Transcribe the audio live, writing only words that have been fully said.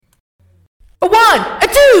A 1, a 2,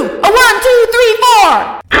 a 1, 2, 3,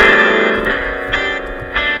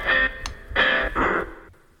 4.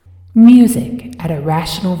 Music at a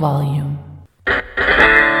rational volume. Hey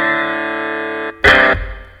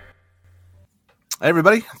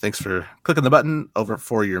everybody, thanks for clicking the button over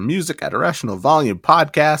for your Music at a Rational Volume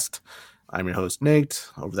podcast. I'm your host, Nate.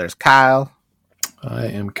 Over there's Kyle. I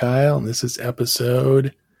am Kyle, and this is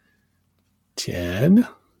episode 10.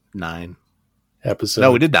 9. Episode.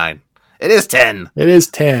 No, we did 9. It is 10. It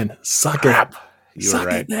is 10. Suck Crap. it. You Suck were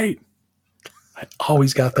right. it, Nate. I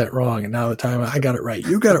always got that wrong, and now the time I got it right,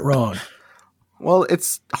 you got it wrong. Well,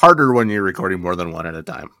 it's harder when you're recording more than one at a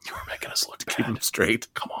time. You were making us look Keep bad. them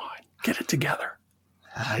straight. Come on, get it together.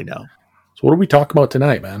 I know. So what are we talking about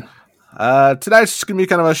tonight, man? Tonight's just going to be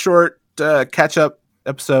kind of a short catch-up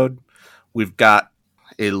episode. We've got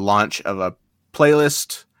a launch of a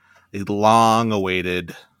playlist, a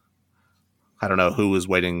long-awaited, I don't know who was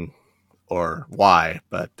waiting or why,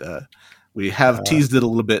 but we have teased it a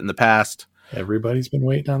little bit in the past. Everybody's been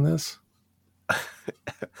waiting on this.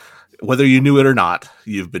 Whether you knew it or not,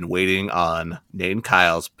 you've been waiting on Nate and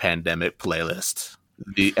Kyle's pandemic playlist.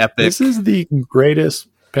 The epic. This is the greatest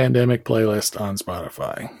pandemic playlist on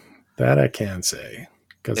Spotify. That I can say.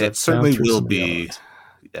 Because It certainly will be.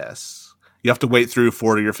 Yes. You have to wait through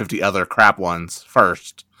 40 or 50 other crap ones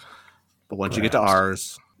first. But once you get to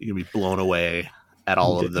ours, you're going to be blown away at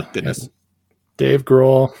all of the goodness. Dave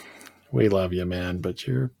Grohl, we love you, man. But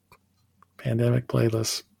your pandemic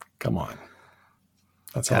playlist, come on.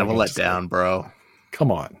 That's Kind of a all I can say. letdown, bro.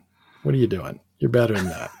 Come on. What are you doing? You're better than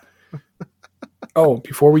that. Oh,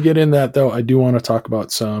 before we get in that, though, I do want to talk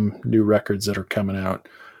about some new records that are coming out.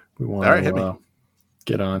 We want to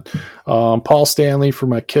get on. Paul Stanley, for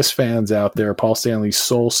my Kiss fans out there, Paul Stanley's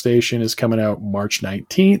Soul Station is coming out March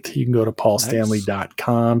 19th. You can go to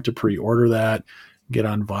paulstanley.com to pre-order that, get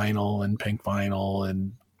on vinyl and pink vinyl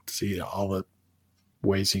and see all the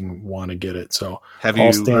ways you want to get it. So, have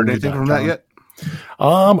you heard anything from that yet?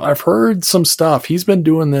 I've heard some stuff. He's been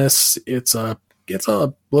doing this. It's a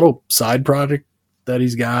little side project that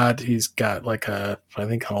he's got. He's got like I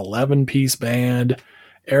think an 11-piece band.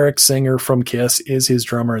 Eric Singer from Kiss is his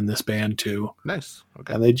drummer in this band too. Nice.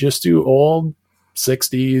 Okay. And they just do old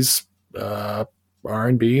 60s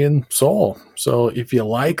R&B and soul. So if you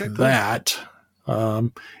like that,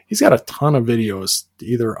 he's got a ton of videos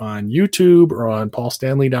either on YouTube or on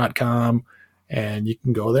paulstanley.com. And you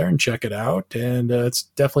can go there and check it out. And it's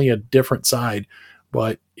definitely a different side,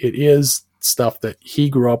 but it is stuff that he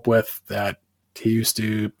grew up with, that he used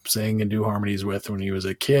to sing and do harmonies with when he was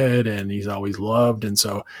a kid, and he's always loved. And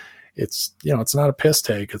so it's, it's not a piss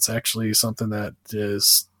take. It's actually something that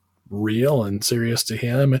is real and serious to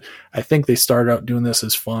him. I think they started out doing this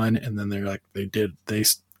as fun, and then they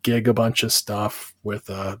gig a bunch of stuff with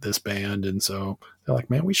this band. And so they're like,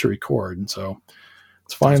 man, we should record. And so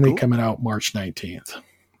it's finally coming out March 19th.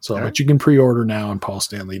 So, but you can pre-order now on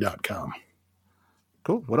paulstanley.com.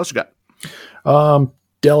 Cool. What else you got?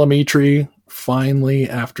 Del Amitri, finally,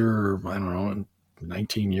 after, I don't know,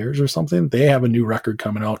 19 years or something, they have a new record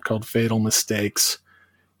coming out called Fatal Mistakes.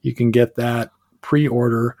 You can get that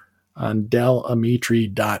pre-order on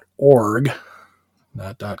delamitri.org,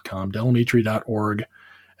 not .com, delamitri.org.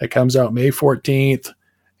 It comes out May 14th,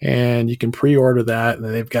 and you can pre-order that, and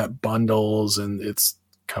they've got bundles, and it's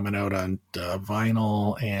coming out on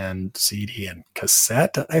vinyl and CD and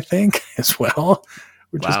cassette, I think, as well,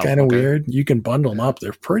 which is kind of weird. You can bundle them up.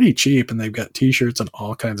 They're pretty cheap, and they've got t-shirts and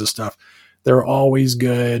all kinds of stuff. They're always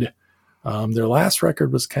good. Their last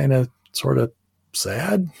record was kind of sort of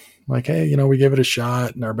sad. Like, hey, we gave it a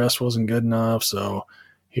shot, and our best wasn't good enough, so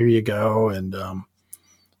here you go. And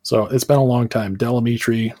so it's been a long time.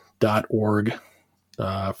 delamitri.org.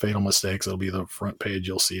 Fatal Mistakes. It'll be the front page.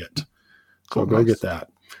 You'll see it. So go get that.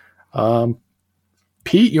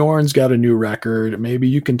 Pete Yorn's got a new record. Maybe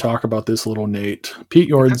you can talk about this a little, Nate. Pete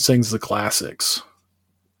Yorn sings the classics.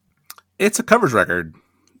 It's a covers record.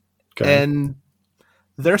 Okay. And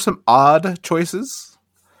there's some odd choices,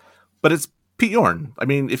 but it's Pete Yorn. I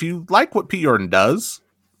mean, if you like what Pete Yorn does,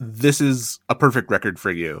 this is a perfect record for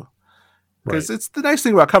you. Because it's the nice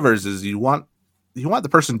thing about covers is you want the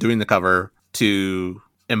person doing the cover to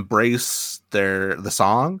embrace the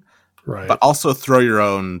song, right? But also throw your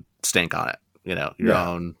own stank on it, your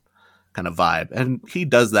own kind of vibe. And he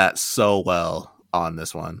does that so well on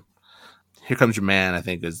this one. Here Comes Your Man, I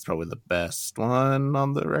think, is probably the best one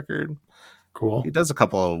on the record. Cool. He does a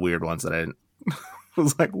couple of weird ones that I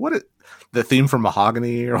was like, the theme from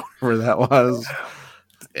Mahogany or whatever that was.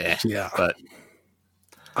 Yeah. But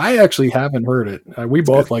I actually haven't heard it. We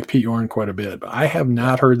both like Pete Yorn quite a bit, but I have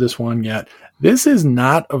not heard this one yet. This is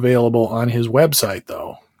not available on his website,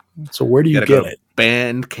 though. So where do you get it?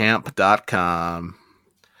 Bandcamp.com.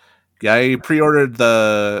 Yeah, I pre-ordered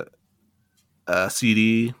the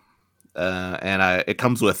CD, and it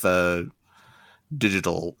comes with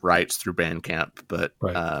digital rights through Bandcamp, but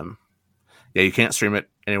Right. yeah, you can't stream it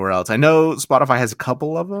anywhere else. I know Spotify has a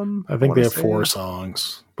couple of them. I think they have 4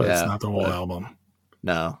 songs, but it's not the whole album.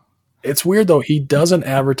 No. It's weird, though. He doesn't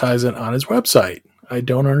advertise it on his website. I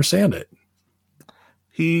don't understand it.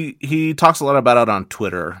 He talks a lot about it on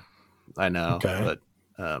Twitter. I know, Okay. but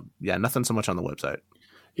yeah, nothing so much on the website.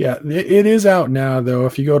 Yeah, it is out now, though.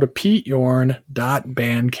 If you go to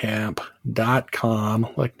peteyorn.bandcamp.com,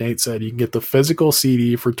 like Nate said, you can get the physical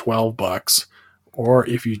CD for $12. Or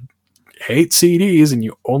if you hate CDs and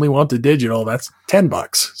you only want the digital, that's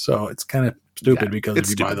 $10. So it's kind of stupid because if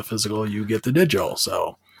you buy the physical, you get the digital.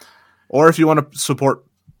 So, or if you want to support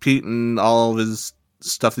Pete and all of his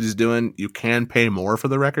stuff that he's doing, you can pay more for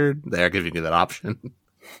the record. They're giving you that option.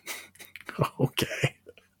 Okay.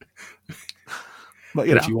 But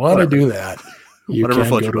if you want to do that, you can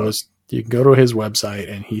go to his website,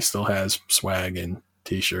 and he still has swag and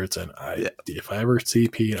t-shirts. And if I ever see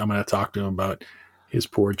Pete, I'm going to talk to him about his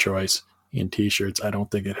poor choice in t-shirts. I don't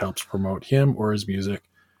think it helps promote him or his music.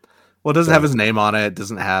 Well, it doesn't have his name on it. It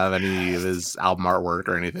doesn't have any of his album artwork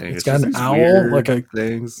or anything. It's got an owl, like a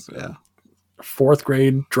things. Yeah. 4th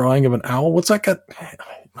grade drawing of an owl. What's that got?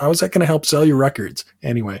 How is that going to help sell your records?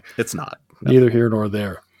 Anyway, it's not. No. Neither here nor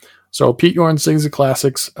there. So Pete Yorn sings the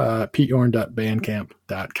classics,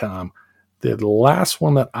 peteyorn.bandcamp.com. The last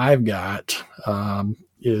one that I've got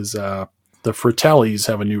is the Fratellis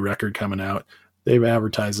have a new record coming out. They've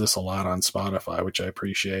advertised this a lot on Spotify, which I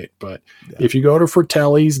appreciate. But if you go to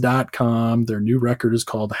fratellis.com, their new record is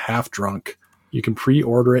called Half Drunk. You can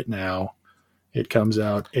pre-order it now. It comes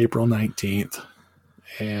out April 19th.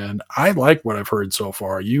 And I like what I've heard so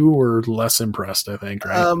far. You were less impressed, I think,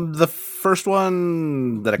 right? The first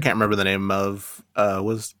one that I can't remember the name of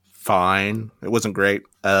was fine. It wasn't great.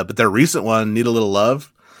 But their recent one, Need a Little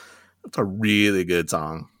Love, it's a really good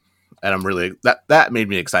song. And I'm really, that made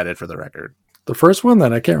me excited for the record. The first one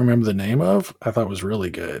that I can't remember the name of, I thought was really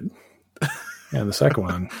good. And the second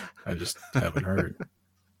one, I just haven't heard.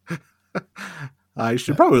 I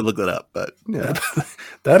should probably look that up, but yeah.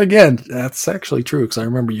 That again, that's actually true, because I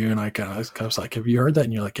remember you and I was like, have you heard that?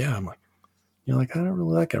 And you're like, yeah. I'm like, you're like, I don't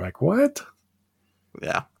really like it. I'm like, what?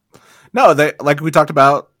 Yeah. No, they, like we talked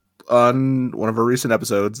about on one of our recent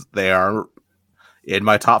episodes, they are in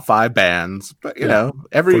my top 5 bands, but you know,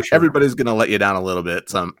 everybody's going to let you down a little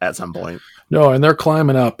bit at some point. No, and they're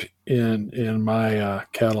climbing up in my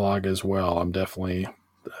catalog as well. I've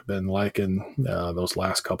been liking those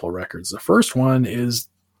last couple of records. The first one is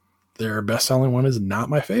their best-selling one, is not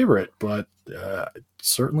my favorite, but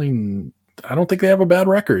certainly I don't think they have a bad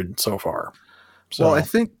record so far. So, well, I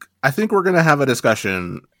think we're going to have a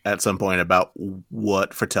discussion at some point about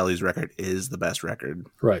what Fratelli's record is the best record.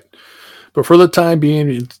 Right. But for the time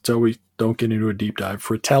being, so we don't get into a deep dive,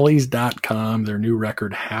 fratellis.com, their new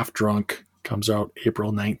record, Half Drunk, comes out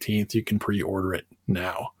April 19th. You can pre-order it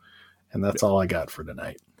now. And that's all I got for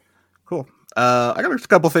tonight. Cool. I got a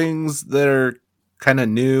couple things that are kind of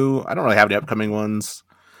new. I don't really have any upcoming ones.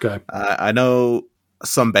 Okay. I know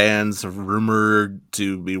some bands have rumored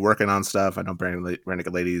to be working on stuff. I know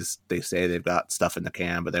Renegade Ladies, they say they've got stuff in the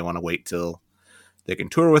can, but they want to wait till they can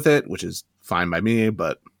tour with it, which is fine by me,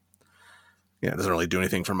 but it doesn't really do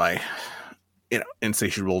anything for my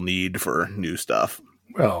insatiable need for new stuff.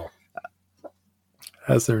 Well,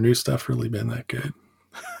 has their new stuff really been that good?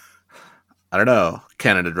 I don't know.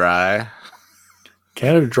 Canada Dry.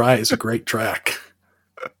 Canada Dry is a great track.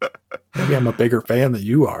 Maybe I'm a bigger fan than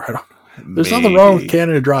you are. There's nothing wrong with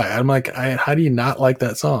Canada Dry. I'm like, how do you not like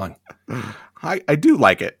that song? I do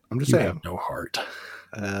like it. I'm just saying. You have no heart.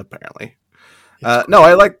 Apparently. No,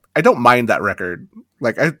 I don't mind that record.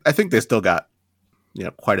 Like, I think they still got,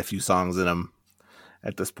 quite a few songs in them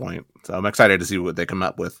at this point. So I'm excited to see what they come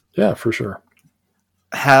up with. Yeah, for sure.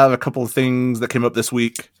 Have a couple of things that came up this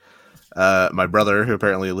week. My brother, who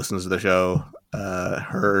apparently listens to the show,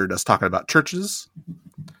 heard us talking about churches.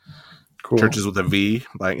 Cool. Churches with a V,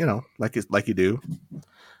 like you do.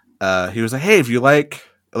 He was like, "Hey, if you like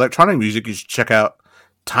electronic music, you should check out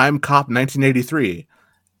Time Cop 1983."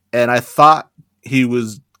 And I thought he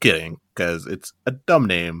was kidding because it's a dumb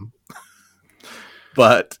name,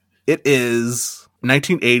 but it is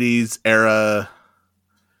 1980s era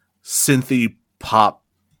synthy pop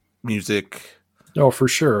music. Oh, for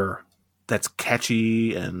sure. That's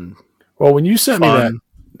catchy and well, when you sent me that,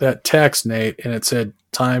 that text, Nate, and it said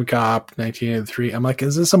Time Cop 1983. I'm like,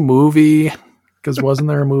 is this a movie? Because wasn't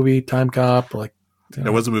there a movie Time Cop? Like,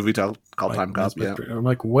 there was a movie called Time Cop. Yeah. I'm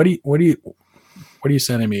like, what are you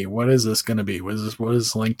sending me? What is this going to be? What is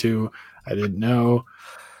this linked to? I didn't know,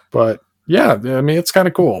 but yeah, I mean, it's kind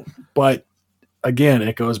of cool. But again,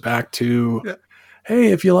 it goes back to,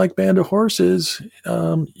 hey, if you like Band of Horses,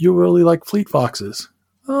 you really like Fleet Foxes.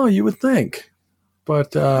 Oh, you would think,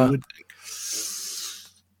 but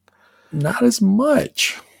not as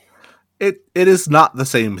much. It is not the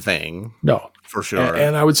same thing. No, for sure.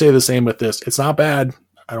 And I would say the same with this. It's not bad.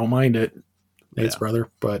 I don't mind it. Nate's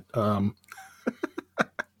brother, but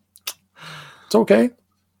it's okay.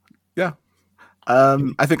 Yeah.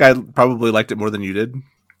 I think I probably liked it more than you did.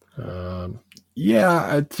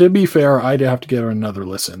 Yeah, to be fair, I'd have to give her another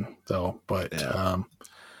listen though, but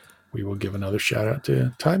we will give another shout out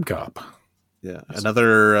to Time Cop. Yeah.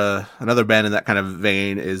 Another band in that kind of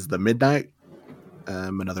vein is The Midnight.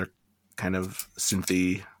 Another kind of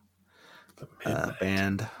synthy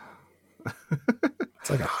band. It's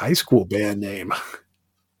like a high school band name.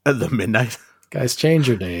 The Midnight. Guys, change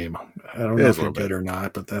your name. I don't know if you're good or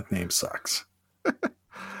not, but that name sucks.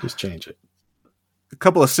 Just change it. A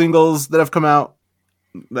couple of singles that have come out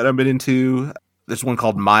that I've been into. There's one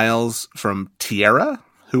called Miles from Tierra,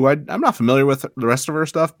 who I'm not familiar with the rest of her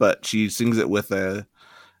stuff, but she sings it with an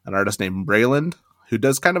artist named Brayland, who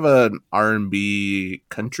does kind of an R&B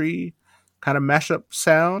country kind of mashup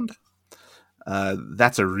sound.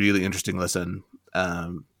 That's a really interesting listen,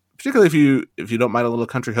 particularly if you don't mind a little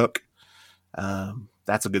country hook.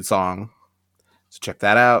 That's a good song, so check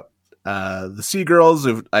that out. The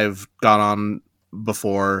Seagirls, I've gone on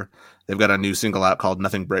before. They've got a new single out called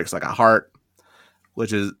Nothing Breaks Like a Heart,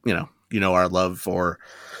 which is our love for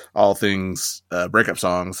all things breakup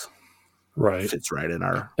songs. Right. Fits right in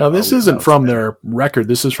our. Now this isn't from their record.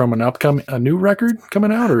 This is from a new record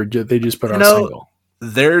coming out, or did they just put out a single?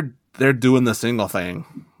 They're doing the single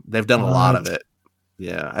thing. They've done a lot of it.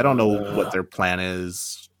 Yeah, I don't know what their plan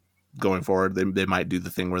is going forward. They might do the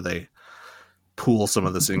thing where they pool some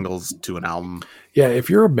of the singles to an album. Yeah, if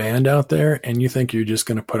you're a band out there and you think you're just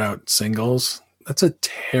going to put out singles, that's a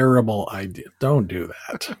terrible idea. Don't do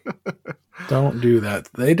that. Don't do that.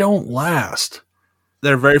 They don't last.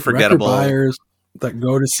 They're very forgettable. Record buyers that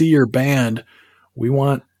go to see your band, we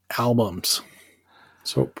want albums.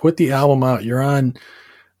 So put the album out. You're on,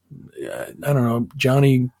 I don't know,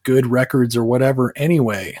 Johnny Good Records or whatever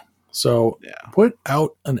anyway. So put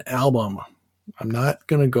out an album. I'm not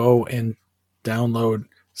going to go and download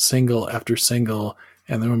single after single,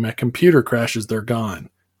 and then when my computer crashes, they're gone.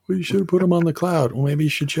 Well, you should have put them on the cloud. Well, maybe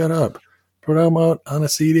you should shut up. Put them out on a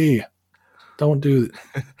CD. Don't do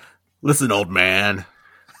it. Listen, old man.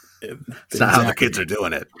 It's not how the kids are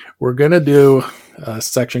doing it. We're going to do a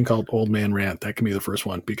section called Old Man Rant. That can be the first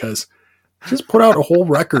one, because just put out a whole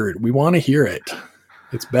record. We want to hear it.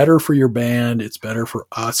 It's better for your band. It's better for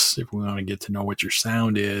us if we want to get to know what your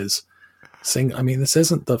sound is. This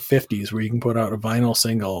isn't the 50s where you can put out a vinyl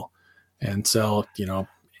single and sell,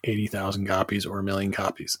 80,000 copies or 1 million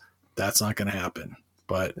copies. That's not going to happen.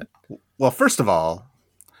 But well, first of all,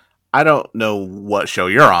 I don't know what show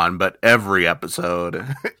you're on, but every episode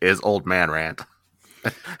is Old Man Rant.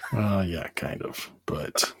 Yeah, kind of,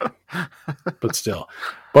 but still.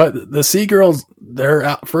 But the Seagirls,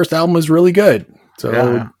 their first album was really good.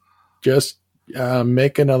 So just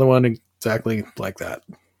make another one exactly like that.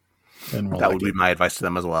 And that would be my advice to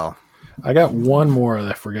them as well. I got one more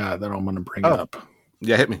that I forgot that I'm going to bring up.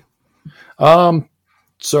 Yeah, hit me.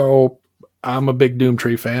 So I'm a big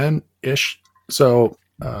Doomtree fan-ish. So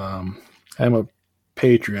I'm a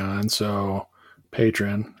patron,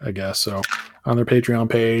 I guess. So on their Patreon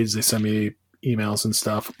page, they send me emails and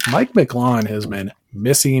stuff. Mike McLaughlin has been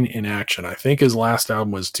missing in action. I think his last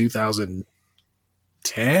album was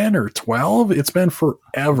 2010 or 12. It's been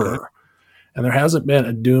forever. And there hasn't been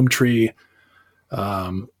a Doomtree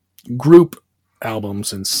group album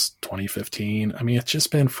since 2015. I mean, it's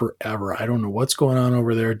just been forever. I don't know what's going on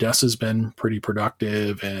over there. Des has been pretty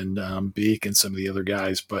productive, and Beak and some of the other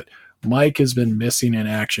guys, but Mike has been missing in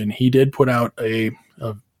action. He did put out a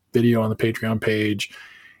video on the Patreon page.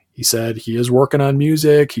 He said he is working on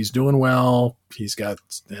music. He's doing well.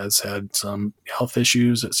 Has had some health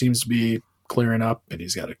issues that seems to be clearing up, and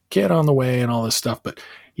he's got a kid on the way and all this stuff. But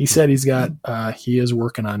he said he is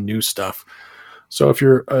working on new stuff. So if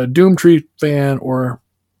you're a Doomtree fan, or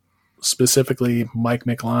specifically Mike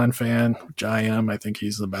McLaughlin fan, which I am, I think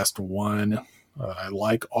he's the best one. I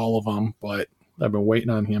like all of them, but I've been waiting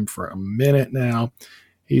on him for a minute now.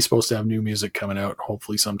 He's supposed to have new music coming out,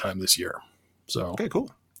 hopefully sometime this year. So okay,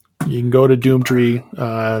 cool. You can go to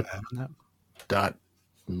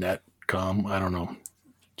doomtree.netcom. I don't know.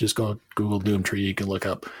 Just go Google Doomtree. You can look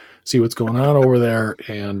up, see what's going on over there,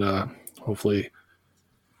 and hopefully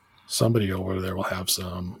somebody over there will have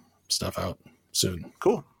some stuff out soon.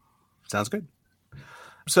 Cool. Sounds good.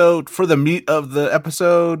 So for the meat of the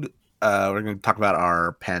episode, we're going to talk about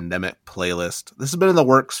our pandemic playlist. This has been in the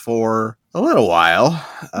works for a little while.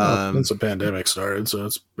 Since the pandemic started, so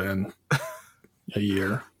it's been a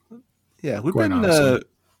year. Yeah, we've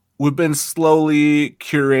been slowly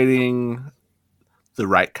curating the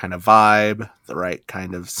right kind of vibe, the right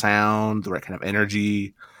kind of sound, the right kind of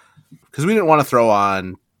energy, because we didn't want to throw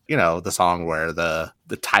on, the song where the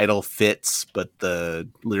title fits but the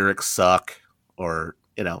lyrics suck, or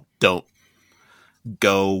don't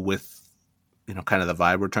go with kind of the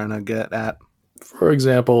vibe we're trying to get at. For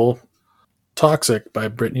example, Toxic by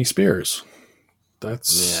Britney Spears.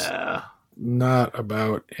 That's not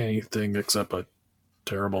about anything except a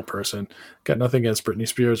terrible person. Got nothing against Britney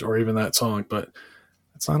Spears or even that song, but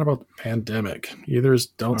it's not about the pandemic. Either is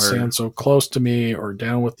Don't Stand So Close to Me or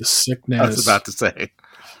Down with the Sickness. I was about to say.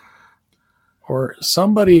 Or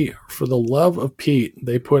somebody, for the love of Pete,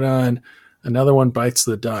 they put on Another One Bites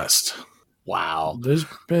the Dust. Wow. There's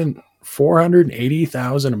been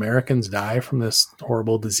 480,000 Americans die from this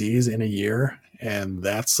horrible disease in a year, and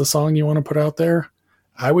that's the song you want to put out there?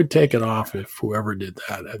 I would take it off if whoever did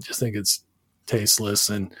that. I just think it's tasteless,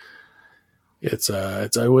 and it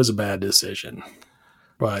was a bad decision.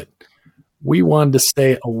 But we wanted to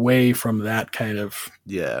stay away from that kind of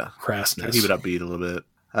crassness. Keep it upbeat a little bit.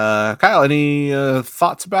 Kyle, any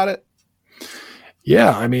thoughts about it?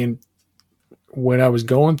 Yeah, I mean, when I was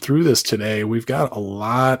going through this today, we've got a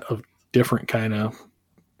lot of different kind of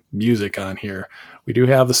music on here. We do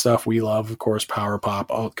have the stuff we love, of course, power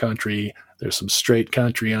pop, alt country. There's some straight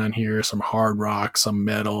country on here, some hard rock, some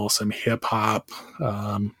metal, some hip hop.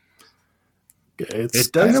 It's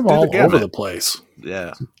kind of all over the place.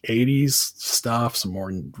 Yeah. Some 80s stuff, some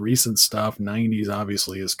more recent stuff. 90s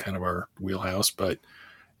obviously is kind of our wheelhouse, but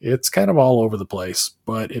it's kind of all over the place.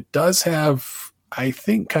 But it does have, I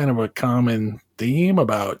think, kind of a common theme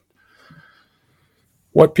about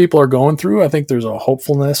what people are going through. I think there's a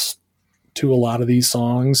hopefulness to a lot of these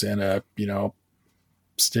songs, and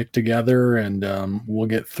stick together, and we'll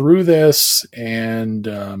get through this, and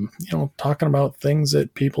talking about things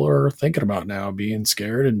that people are thinking about now, being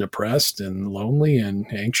scared and depressed and lonely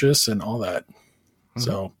and anxious and all that. Mm-hmm.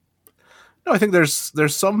 So no, I think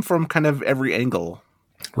there's some from kind of every angle,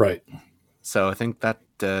 right? So I think that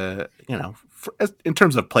in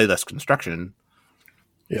terms of playlist construction,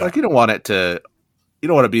 like you don't want to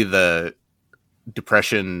be the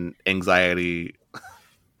depression, anxiety,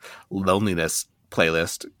 loneliness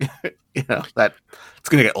playlist. That it's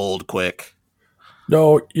gonna get old quick.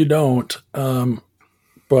 No, you don't.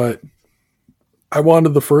 But I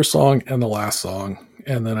wanted the first song and the last song,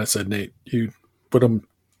 and then I said, Nate, you put them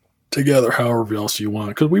together however else you want,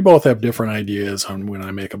 because we both have different ideas on when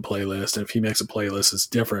I make a playlist, and if he makes a playlist, it's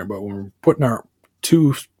different. But when we're putting our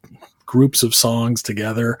two groups of songs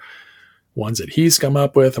together, ones that he's come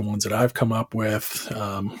up with and ones that I've come up with.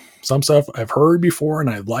 Some stuff I've heard before and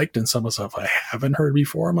I liked, and some of stuff I haven't heard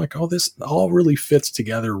before. I'm like, oh, this all really fits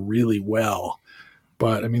together really well.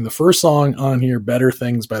 But I mean, the first song on here, Better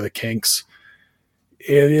Things by the Kinks,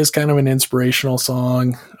 it is kind of an inspirational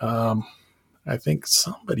song. I think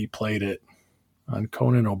somebody played it on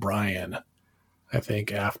Conan O'Brien. I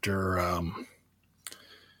think after, I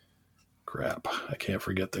can't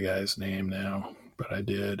forget the guy's name now, but I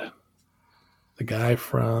did. The guy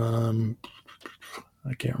from,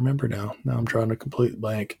 I can't remember now. Now I'm drawing a complete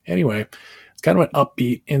blank. Anyway, it's kind of an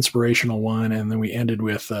upbeat, inspirational one. And then we ended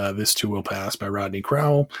with This Too Will Pass by Rodney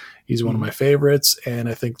Crowell. He's one of my favorites. And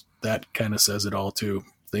I think that kind of says it all too.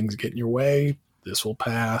 Things get in your way. This will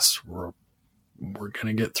pass. We're going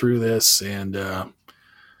to get through this. And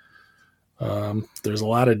there's a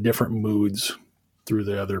lot of different moods through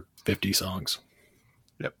the other 50 songs.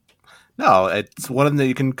 Yep. No, it's one that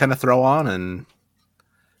you can kind of throw on and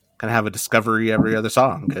kind of have a discovery every other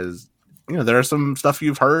song, because there are some stuff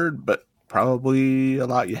you've heard, but probably a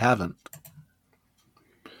lot you haven't.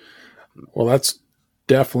 Well, that's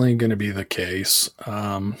definitely going to be the case.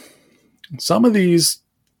 Some of these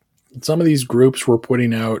groups were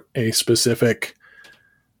putting out a specific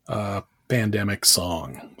pandemic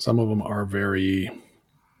song. Some of them are very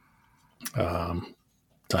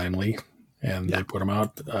timely, and they put them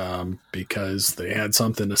out because they had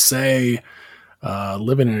something to say.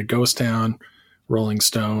 Living in a Ghost Town, Rolling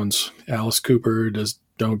Stones, Alice Cooper does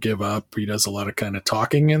Don't Give Up. He does a lot of kind of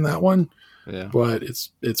talking in that one. Yeah. But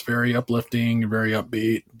it's very uplifting, very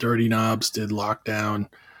upbeat. Dirty Knobs did Lockdown,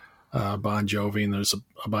 Bon Jovi, and there's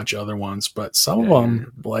a bunch of other ones. But some of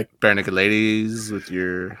them, like Bare Naked Ladies with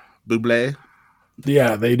your Bublé.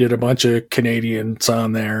 Yeah, they did a bunch of Canadians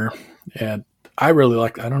on there. And I really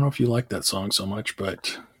like, I don't know if you like that song so much,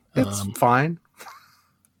 but it's fine.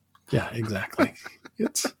 Yeah, exactly.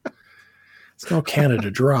 It's no Canada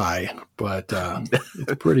Dry, but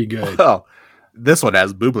it's pretty good. Well, this one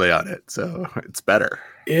has Bublé on it, so it's better.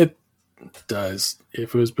 It does.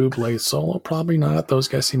 If it was Bublé solo, probably not. Those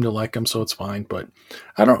guys seem to like him, so it's fine. But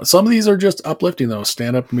I don't know. Some of these are just uplifting, though.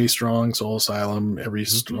 Stand Up and Be Strong, Soul Asylum, Every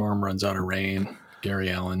Storm Runs Out of Rain, Gary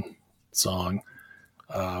Allan song.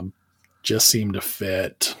 Just seem to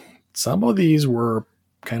fit. Some of these were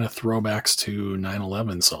kind of throwbacks to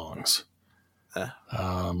 9/11 songs.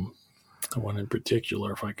 The one in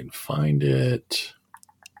particular, if I can find it,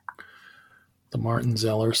 the Martin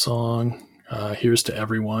Zeller song, Here's to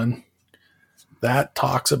Everyone. That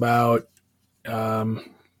talks about,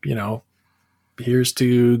 here's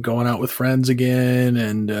to going out with friends again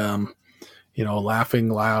and, laughing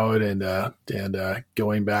loud and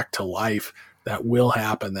going back to life. That will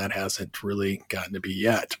happen. That hasn't really gotten to be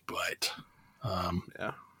yet, but I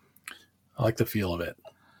like the feel of it.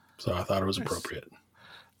 So I thought it was appropriate.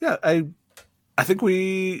 Yeah, I think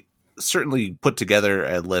we certainly put together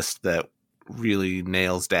a list that really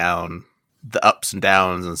nails down the ups and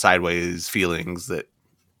downs and sideways feelings that,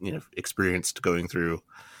 experienced going through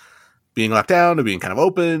being locked down to being kind of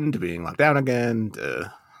open to being locked down again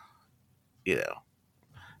to,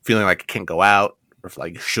 feeling like it can't go out or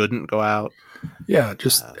like shouldn't go out. Yeah,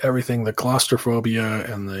 just everything, the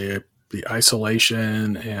claustrophobia and the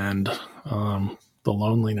isolation and the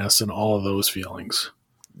loneliness and all of those feelings.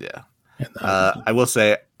 Yeah. I will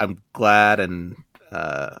say I'm glad and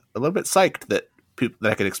a little bit psyched that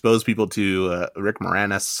I could expose people to Rick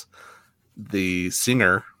Moranis, the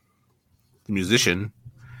singer, the musician,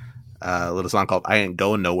 a little song called I Ain't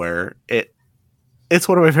Going Nowhere. It's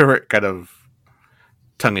one of my favorite kind of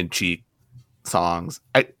tongue-in-cheek songs.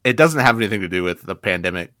 It doesn't have anything to do with the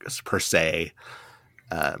pandemic per se.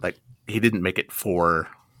 He didn't make it for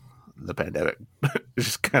the pandemic. It's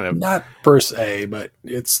just kind of not per se, but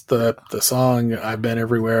it's the song I've Been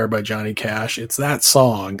Everywhere by Johnny Cash. It's that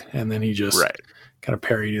song, and then he just kind of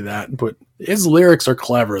parodied that and put his lyrics are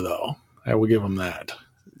clever though. I will give him that.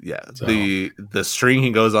 Yeah, so, the string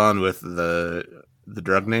he goes on with the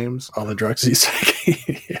drug names, all the drugs he's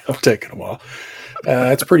taking. I'm taking them all.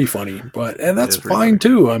 It's pretty funny, and that's fine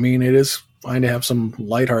too. I mean, it is fine to have some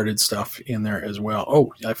lighthearted stuff in there as well.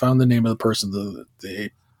 Oh, I found the name of the person.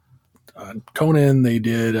 On Conan, they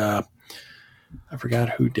did. I forgot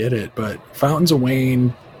who did it, but Fountains of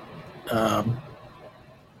Wayne.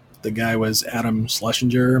 The guy was Adam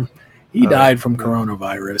Schlesinger. He died from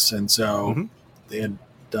coronavirus, and so they had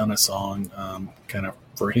done a song kind of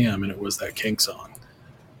for him, and it was that Kink song,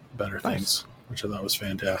 Better Things, which I thought was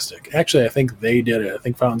fantastic. Actually, I think they did it. I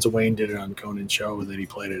think Fountains of Wayne did it on Conan's show, and then he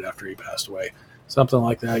played it after he passed away. Something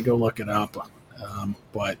like that. Go look it up.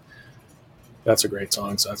 But that's a great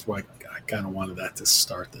song, so that's why I kind of wanted that to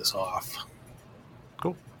start this off.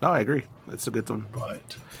 Cool. No, I agree. It's a good one.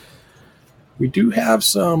 But we do have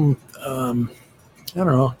some, I don't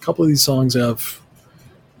know, a couple of these songs have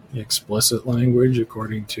explicit language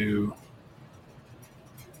according to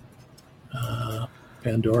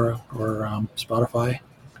Pandora or Spotify.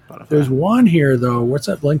 There's one here, though. What's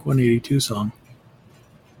that Blink-182 song?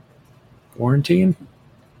 Quarantine?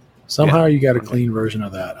 Somehow you got a clean version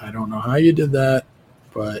of that. I don't know how you did that,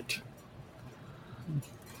 but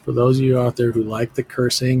for those of you out there who like the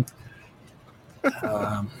cursing, you're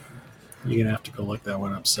going to have to go look that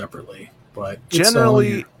one up separately. But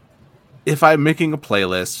generally, if I'm making a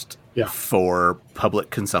playlist for public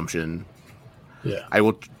consumption, I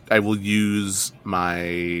will use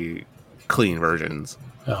my clean versions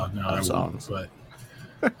of songs. But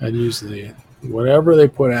I'd use whatever they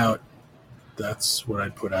put out. That's what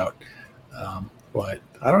I'd put out. But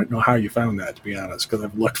I don't know how you found that, to be honest, because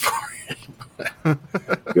I've looked for it.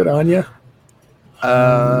 Good on you.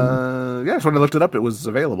 So when I looked it up, it was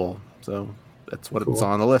available. So that's what it's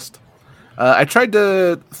on the list. I tried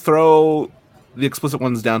to throw the explicit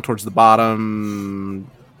ones down towards the bottom,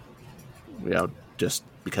 just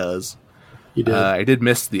because. You did. I did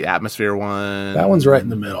miss the Atmosphere one. That one's right in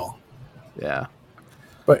the middle. Yeah.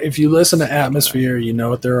 But if you listen to Atmosphere, you know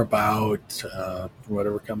what they're about.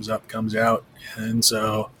 Whatever comes up, comes out. And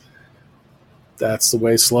so that's the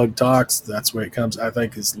way Slug talks. That's the way it comes. I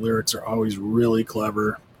think his lyrics are always really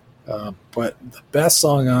clever. But the best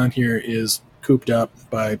song on here is Cooped Up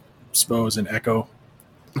by Spose and Echo.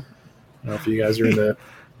 I don't know if you guys are into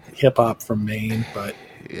hip hop from Maine, but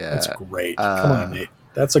that's great. Come on, Nate.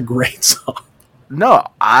 That's a great song. No,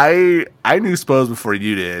 I knew Spose before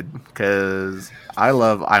you did because I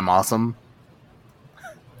love I'm Awesome.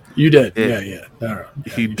 You did. Yeah. No,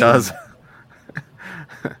 he does.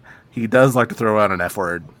 He does like to throw out an F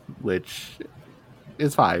word, which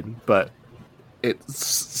is fine, but it's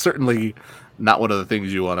certainly not one of the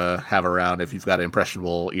things you want to have around if you've got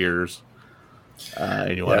impressionable ears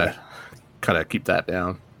and you want to kind of keep that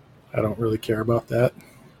down. I don't really care about that.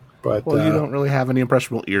 But you don't really have any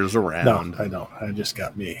impressionable ears around. No, I don't. I just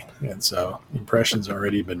got me. And so impression's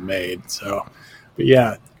already been made. So, but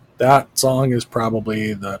yeah, that song is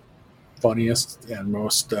probably the funniest and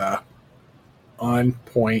most on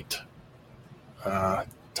point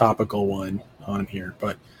topical one on here.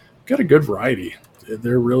 But got a good variety.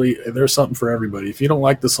 There's something for everybody. If you don't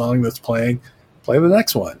like the song that's playing, play the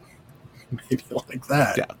next one. Maybe you like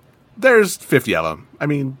that. Yeah. There's 50 of them. I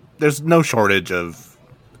mean, there's no shortage of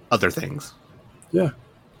other things. Yeah.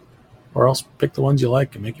 Or else pick the ones you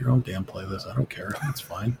like and make your own damn playlist. I don't care. That's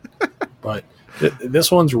fine. But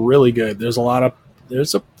this one's really good. There's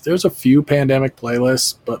a few pandemic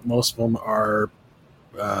playlists, but most of them are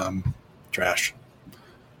trash.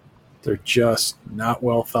 They're just not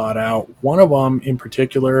well thought out. One of them in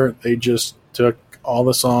particular, they just took all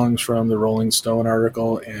the songs from the Rolling Stone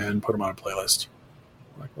article and put them on a playlist.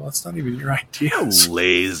 I'm like, well, that's not even your idea.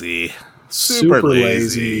 Lazy. Super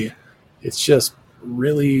lazy. It's just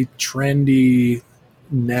really trendy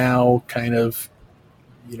now kind of,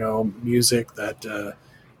 music that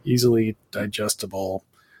easily digestible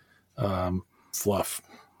fluff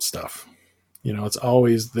stuff. It's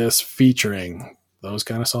always this featuring those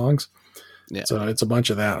kind of songs. Yeah. So it's a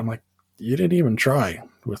bunch of that. I'm like, you didn't even try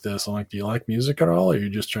with this. I'm like, do you like music at all? Or are you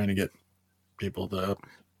just trying to get people to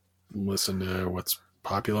listen to what's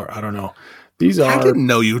popular? I don't know. I didn't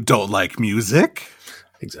know you don't like music.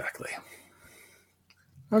 Exactly.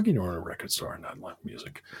 How can you order a record store and not like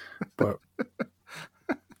music? But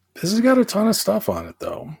this has got a ton of stuff on it,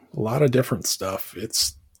 though. A lot of different stuff.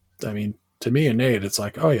 To me and Nate, it's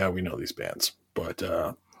like, oh, yeah, we know these bands. But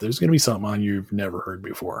there's going to be something on you've never heard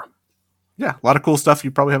before. Yeah, a lot of cool stuff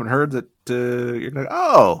you probably haven't heard that you're going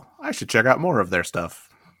to, I should check out more of their stuff.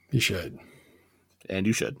 You should. And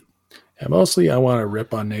you should. And mostly I want to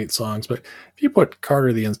rip on Nate's songs, but if you put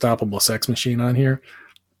Carter the Unstoppable Sex Machine on here,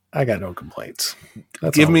 I got no complaints.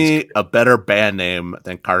 Give me a better band name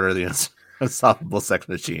than Carter the Unstoppable Sex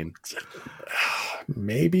Machine.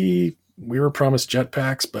 Maybe We Were Promised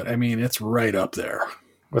Jetpacks, but it's right up there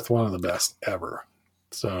with one of the best ever.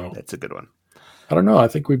 So that's a good one. I don't know. I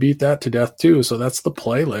think we beat that to death too. So that's the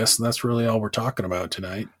playlist, and that's really all we're talking about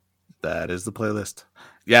tonight. That is the playlist.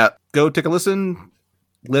 Yeah, go take a listen.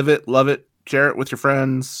 Live it, love it, share it with your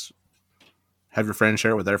friends. Have your friends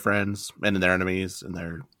share it with their friends and their enemies and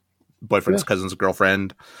their boyfriend's cousin's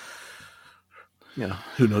girlfriend.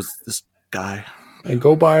 Who knows this guy? And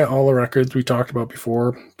go buy all the records we talked about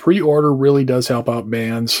before. Pre-order really does help out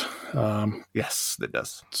bands. Yes, it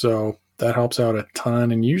does. So that helps out a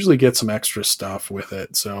ton and usually get some extra stuff with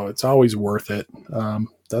it. So it's always worth it.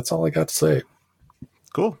 That's all I got to say.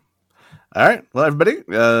 Cool. All right. Well, everybody,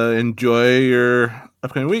 enjoy your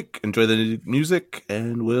upcoming week. Enjoy the music,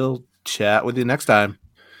 and we'll chat with you next time.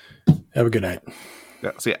 Have a good night.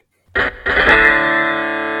 Yeah, see ya.